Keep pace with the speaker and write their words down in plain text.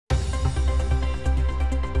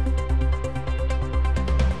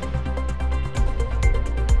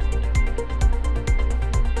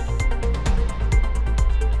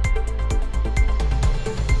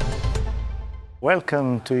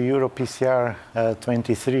Welcome to EuroPCR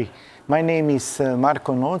 23. My name is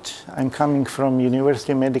Marko Noc. I'm coming from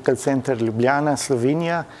University Medical Center Ljubljana,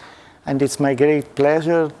 Slovenia, and it's my great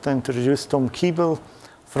pleasure to introduce Tom Keeble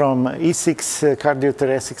from E6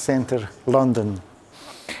 Cardiothoracic Center, London.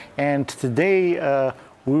 And today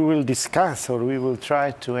we will discuss, or we will try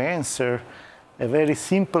to answer, a very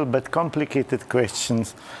simple but complicated question.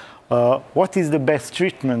 What is the best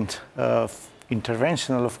treatment,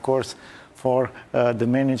 interventional of course, for the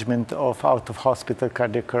management of out-of-hospital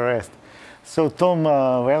cardiac arrest? So Tom,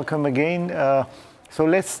 welcome again. So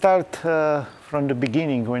let's start from the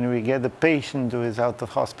beginning. When we get a patient who is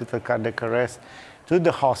out-of-hospital cardiac arrest to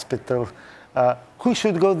the hospital, who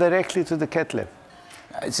should go directly to the cath lab?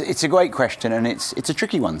 It's a great question, and it's a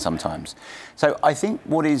tricky one sometimes. So I think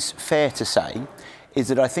what is fair to say is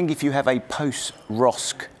that I think if you have a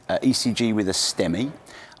post-ROSC ECG with a STEMI,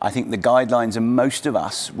 I think the guidelines and most of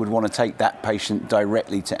us would want to take that patient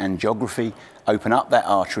directly to angiography, open up that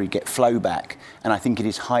artery, get flow back, and I think it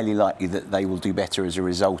is highly likely that they will do better as a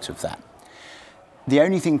result of that. The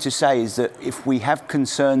only thing to say is that if we have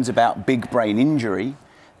concerns about big brain injury,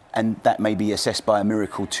 and that may be assessed by a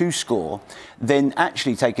Miracle 2 score, then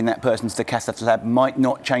actually taking that person to the cath lab might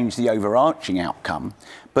not change the overarching outcome,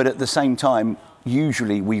 but at the same time,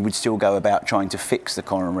 usually we would still go about trying to fix the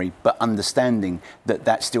coronary, but understanding that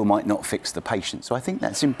that still might not fix the patient. So I think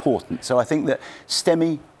that's important. So I think that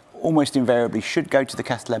STEMI almost invariably should go to the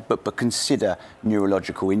cath lab, but consider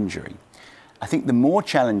neurological injury. I think the more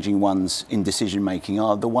challenging ones in decision making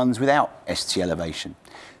are the ones without ST elevation.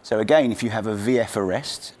 So again, if you have a VF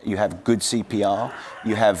arrest, you have good CPR,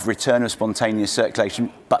 you have return of spontaneous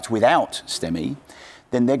circulation, but without STEMI,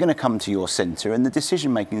 then they're going to come to your centre, and the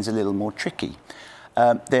decision making is a little more tricky.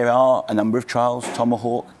 There are a number of trials,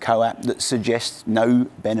 Tomahawk, COAP, that suggest no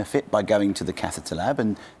benefit by going to the catheter lab,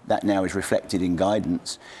 and that now is reflected in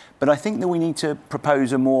guidance. But I think that we need to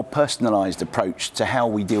propose a more personalised approach to how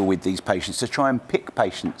we deal with these patients, to try and pick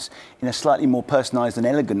patients in a slightly more personalised and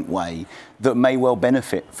elegant way that may well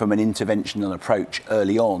benefit from an interventional approach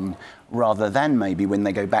early on, rather than maybe when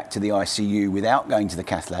they go back to the ICU without going to the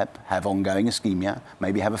cath lab, have ongoing ischemia,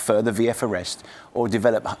 maybe have a further VF arrest, or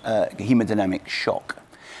develop hemodynamic shock.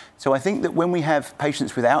 So I think that when we have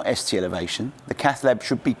patients without ST elevation, the cath lab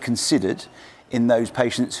should be considered in those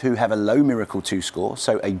patients who have a low Miracle 2 score,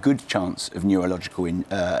 so a good chance of neurological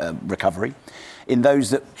recovery. In those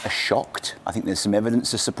that are shocked, I think there's some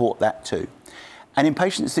evidence to support that too. And in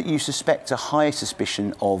patients that you suspect a high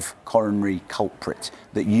suspicion of coronary culprit,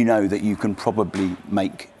 that you know that you can probably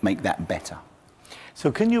make that better.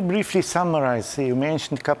 So can you briefly summarize? You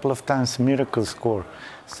mentioned a couple of times Miracle score.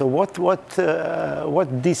 So what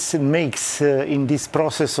this makes in this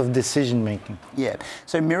process of decision making? Yeah,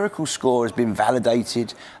 so Miracle score has been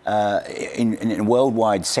validated in a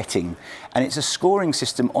worldwide setting, and it's a scoring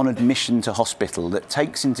system on admission to hospital that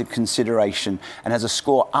takes into consideration and has a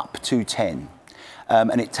score up to 10.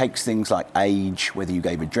 And it takes things like age, whether you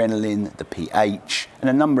gave adrenaline, the pH, and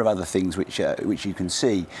a number of other things which you can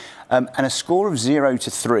see. And a score of 0 to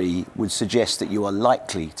 3 would suggest that you are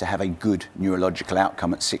likely to have a good neurological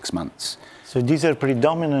outcome at 6 months. So these are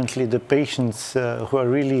predominantly the patients who are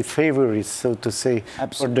really favorites, so to say,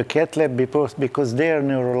 for the cath lab because their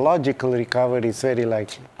neurological recovery is very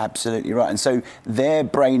likely. Absolutely right. And so their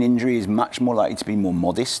brain injury is much more likely to be more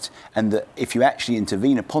modest, and that if you actually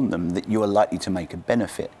intervene upon them, that you are likely to make a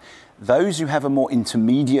benefit. Those who have a more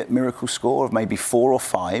intermediate Miracle score of maybe 4 or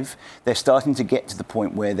 5, they're starting to get to the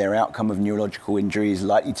point where their outcome of neurological injury is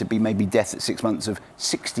likely to be maybe death at 6 months of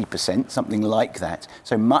 60%, something like that,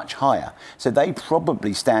 so much higher. So they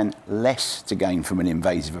probably stand less to gain from an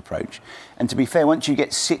invasive approach. And to be fair, once you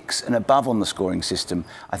get 6 and above on the scoring system,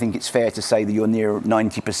 I think it's fair to say that you're near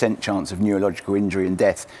 90% chance of neurological injury and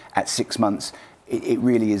death at 6 months. It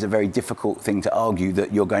really is a very difficult thing to argue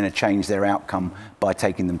that you're going to change their outcome by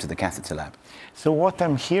taking them to the catheter lab. So what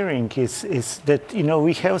I'm hearing is that, you know,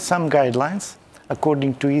 we have some guidelines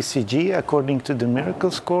according to ECG, according to the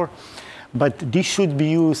Miracle score, but this should be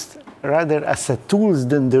used rather as a tools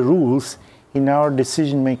than the rules in our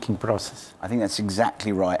decision-making process. I think that's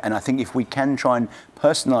exactly right. And I think if we can try and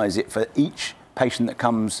personalise it for each patient that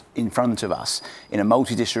comes in front of us in a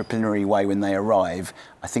multidisciplinary way when they arrive,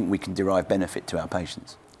 I think we can derive benefit to our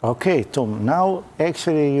patients. Okay, Tom, now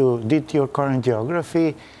actually you did your current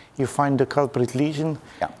geography, you find the culprit lesion.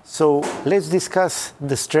 Yeah. So let's discuss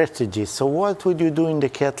the strategy. So what would you do in the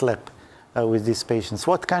cath lab with these patients?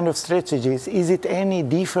 What kind of strategies? Is it any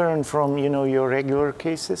different from, you know, your regular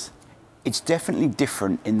cases? It's definitely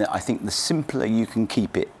different in that I think the simpler you can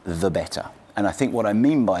keep it, the better. And I think what I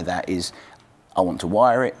mean by that is I want to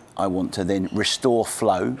wire it, I want to then restore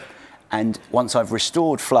flow, and once I've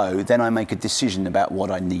restored flow, then I make a decision about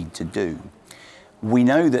what I need to do. We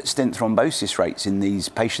know that stent thrombosis rates in these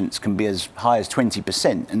patients can be as high as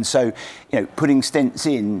 20%, and so putting stents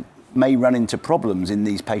in may run into problems in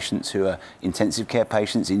these patients who are intensive care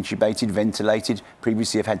patients, intubated, ventilated,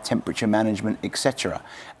 previously have had temperature management, etc.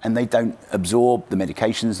 And they don't absorb the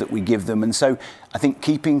medications that we give them. And so I think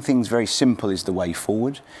keeping things very simple is the way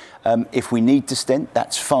forward. If we need to stent,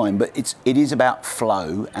 that's fine, but it is about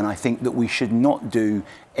flow, and I think that we should not do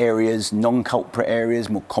areas, non-culprit areas,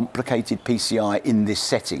 more complicated PCI in this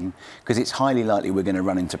setting, because it's highly likely we're going to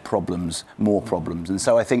run into problems, more problems. And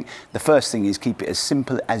so I think the first thing is keep it as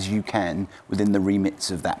simple as you can within the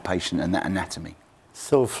remits of that patient and that anatomy.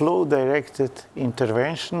 So flow-directed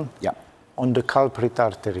intervention on the culprit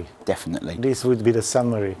artery. Definitely. This would be the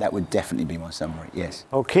summary. That would definitely be my summary, yes.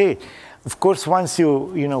 Okay. Of course, once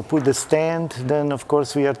you put the stent, then of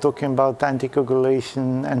course we are talking about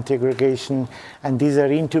anticoagulation, antiaggregation, and these are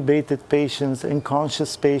intubated patients,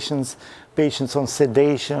 unconscious patients, patients on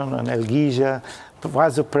sedation, on analgesia,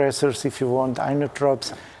 vasopressors if you want,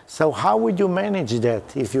 inotropes. So how would you manage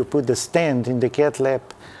that if you put the stent in the cath lab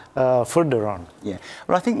further on? Yeah,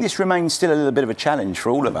 well, I think this remains still a little bit of a challenge for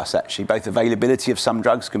all of us, actually. Both availability of some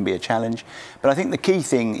drugs can be a challenge, but I think the key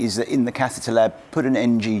thing is that in the catheter lab, put an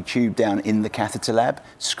NG tube down in the catheter lab,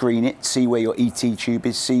 screen it, see where your ET tube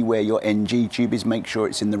is, see where your NG tube is, make sure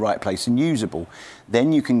it's in the right place and usable.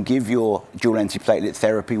 Then you can give your dual antiplatelet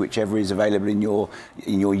therapy, whichever is available in your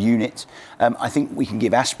unit. I think we can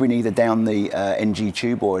give aspirin either down the NG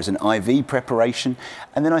tube or as an IV preparation.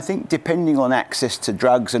 And then I think depending on access to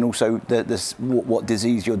drugs and also what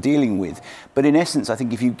disease you're dealing with. But in essence, I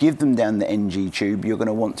think if you give them down the NG tube, you're going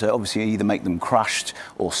to want to obviously either make them crushed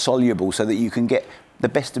or soluble so that you can get the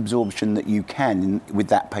best absorption that you can with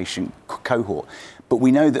that patient cohort. But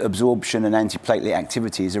we know that absorption and antiplatelet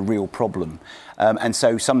activity is a real problem. And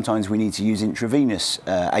so sometimes we need to use intravenous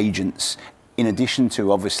agents in addition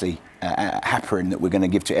to obviously heparin that we're going to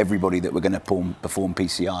give to everybody that we're going to perform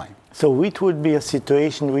PCI. So which would be a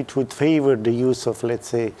situation which would favor the use of, let's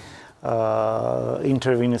say,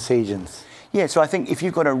 intravenous agents? Yeah, so I think if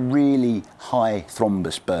you've got a really high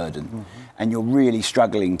thrombus burden and you're really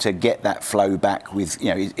struggling to get that flow back with,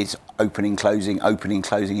 it's opening, closing,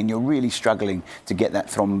 and you're really struggling to get that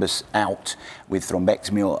thrombus out with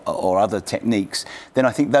thrombectomy or other techniques, then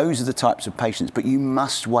I think those are the types of patients, but you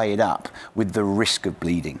must weigh it up with the risk of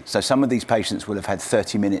bleeding. So some of these patients will have had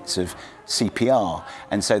 30 minutes of CPR,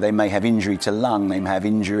 and so they may have injury to lung, they may have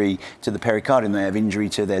injury to the pericardium, they have injury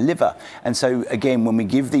to their liver. And so again, when we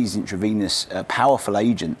give these intravenous powerful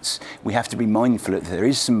agents, we have to be mindful that there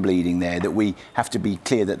is some bleeding there, that we have to be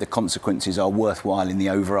clear that the consequences are worthwhile in the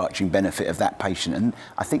overarching benefit of that patient. And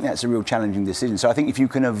I think that's a real challenging decision. So I think if you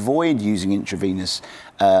can avoid using intravenous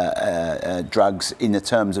drugs in the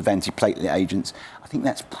terms of antiplatelet agents, I think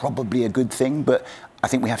that's probably a good thing. But I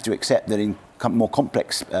think we have to accept that in more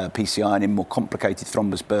complex PCI and in more complicated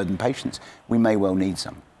thrombus burden patients, we may well need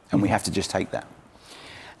some, and we have to just take that.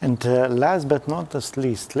 And last but not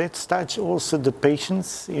least, let's touch also the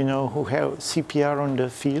patients, who have CPR on the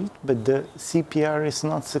field, but the CPR is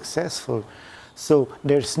not successful. So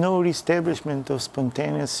there's no reestablishment of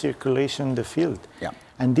spontaneous circulation in the field. Yeah.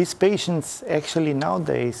 And these patients actually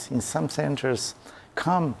nowadays in some centers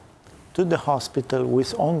come to the hospital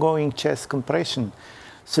with ongoing chest compression.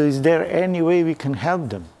 So is there any way we can help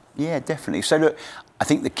them? Yeah, definitely. So look, I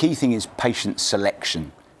think the key thing is patient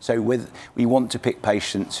selection. So we want to pick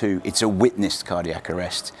patients who, it's a witnessed cardiac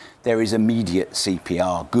arrest, there is immediate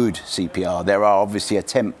CPR, good CPR. There are obviously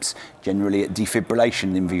attempts generally at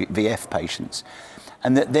defibrillation in VF patients.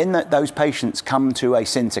 And then those patients come to a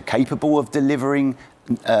centre capable of delivering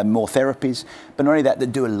more therapies, but not only that, they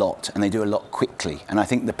do a lot, and they do a lot quickly. And I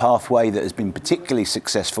think the pathway that has been particularly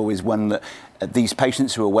successful is one that these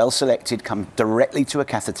patients who are well selected come directly to a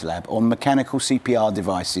catheter lab on mechanical CPR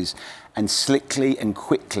devices and slickly and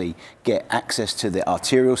quickly get access to the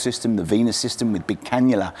arterial system, the venous system with big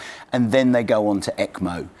cannula, and then they go on to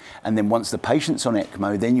ECMO. And then once the patient's on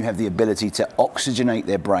ECMO, then you have the ability to oxygenate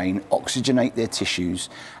their brain, oxygenate their tissues,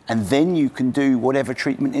 and then you can do whatever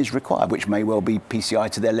treatment is required, which may well be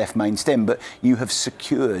PCI to their left main stem, but you have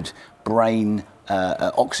secured brain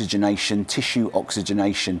oxygenation, tissue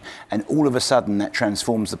oxygenation, and all of a sudden that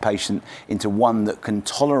transforms the patient into one that can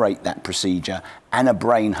tolerate that procedure and a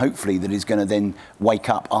brain, hopefully, that is going to then wake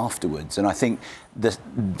up afterwards. And I think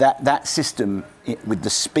that system, with the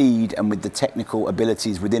speed and with the technical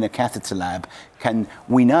abilities within a catheter lab, can,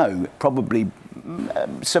 we know, probably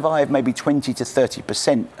survive maybe 20 to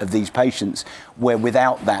 30% of these patients, where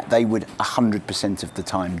without that they would 100% of the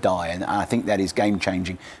time die. And I think that is game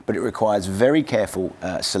changing, but it requires very careful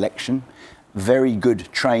selection, very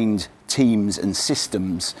good trained teams and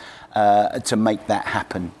systems to make that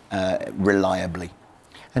happen reliably.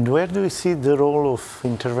 And where do you see the role of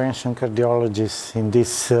intervention cardiologists in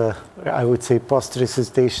this, I would say,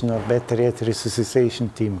 post-resuscitation or better yet resuscitation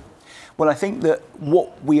team? Well, I think that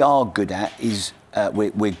what we are good at is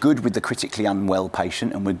we're good with the critically unwell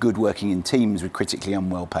patient, and we're good working in teams with critically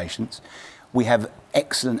unwell patients. We have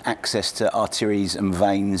excellent access to arteries and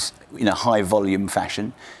veins in a high volume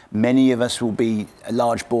fashion. Many of us will be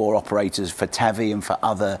large bore operators for TAVI and for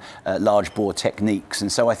other large bore techniques. And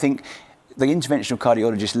so I think the interventional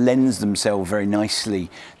cardiologists lends themselves very nicely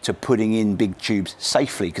to putting in big tubes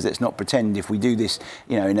safely, because let's not pretend if we do this,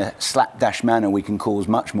 you know, in a slapdash manner, we can cause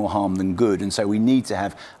much more harm than good. And so we need to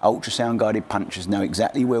have ultrasound guided punchers know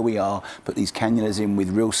exactly where we are, put these cannulas in with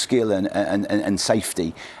real skill and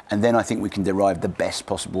safety, and then I think we can derive the best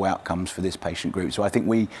possible outcomes for this patient group. So I think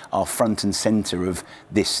we are front and center of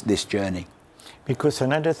this journey. Because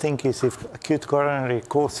another thing is, if acute coronary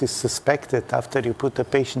cause is suspected after you put a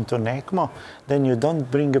patient on ECMO, then you don't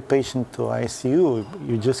bring a patient to ICU.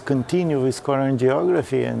 You just continue with coronary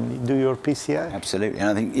angiography and do your PCI. Absolutely. And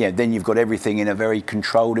I think, yeah, then you've got everything in a very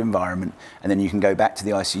controlled environment, and then you can go back to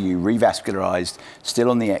the ICU, revascularized, still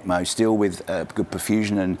on the ECMO, still with good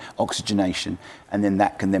perfusion and oxygenation, and then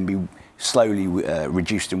that can then be slowly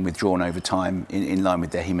reduced and withdrawn over time in line with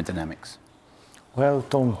their hemodynamics. Well,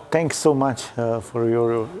 Tom, thanks so much for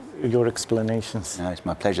your explanations. No, it's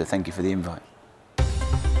my pleasure. Thank you for the invite.